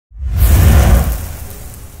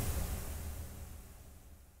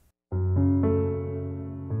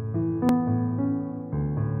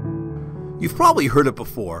You've probably heard it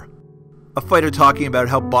before. A fighter talking about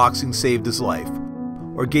how boxing saved his life,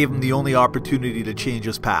 or gave him the only opportunity to change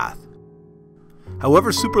his path.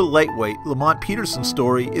 However super lightweight, Lamont Peterson's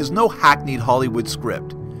story is no hackneyed Hollywood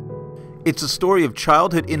script. It's a story of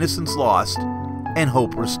childhood innocence lost and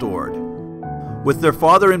hope restored. With their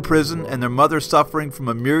father in prison and their mother suffering from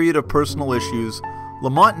a myriad of personal issues,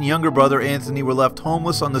 Lamont and younger brother Anthony were left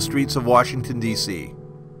homeless on the streets of Washington, D.C.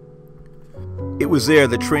 It was there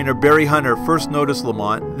that trainer Barry Hunter first noticed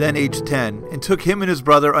Lamont, then aged 10, and took him and his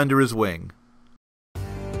brother under his wing.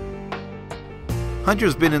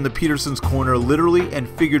 Hunter's been in the Petersons' corner literally and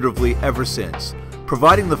figuratively ever since,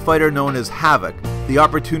 providing the fighter known as Havoc the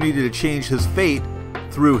opportunity to change his fate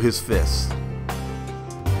through his fists.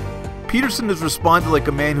 Peterson has responded like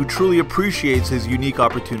a man who truly appreciates his unique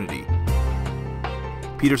opportunity.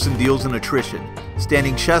 Peterson deals in attrition,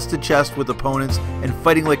 standing chest to chest with opponents and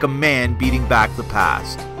fighting like a man beating back the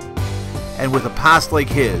past. And with a past like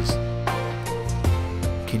his,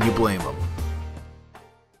 can you blame him?